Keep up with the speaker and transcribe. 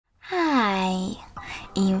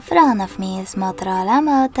In front of me is Motorola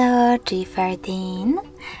Moto G13,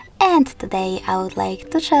 and today I would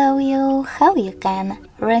like to show you how you can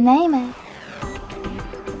rename it.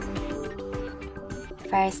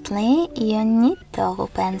 Firstly, you need to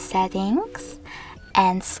open Settings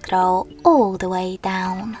and scroll all the way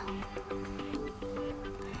down.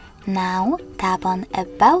 Now tap on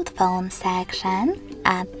About Phone section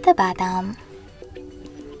at the bottom.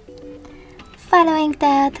 Following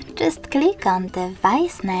that, just click on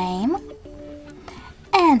device name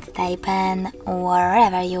and type in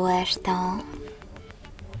wherever you wish to.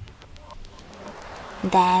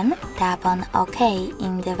 Then tap on OK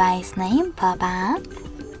in device name pop-up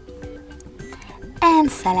and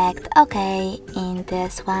select OK in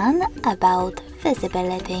this one about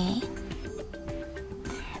visibility.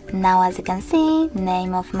 Now, as you can see,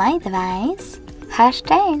 name of my device has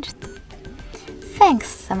changed. Thanks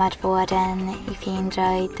so much for watching. If you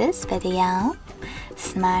enjoyed this video,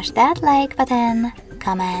 smash that like button,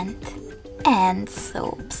 comment and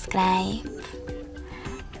subscribe.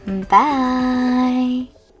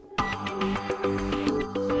 Bye!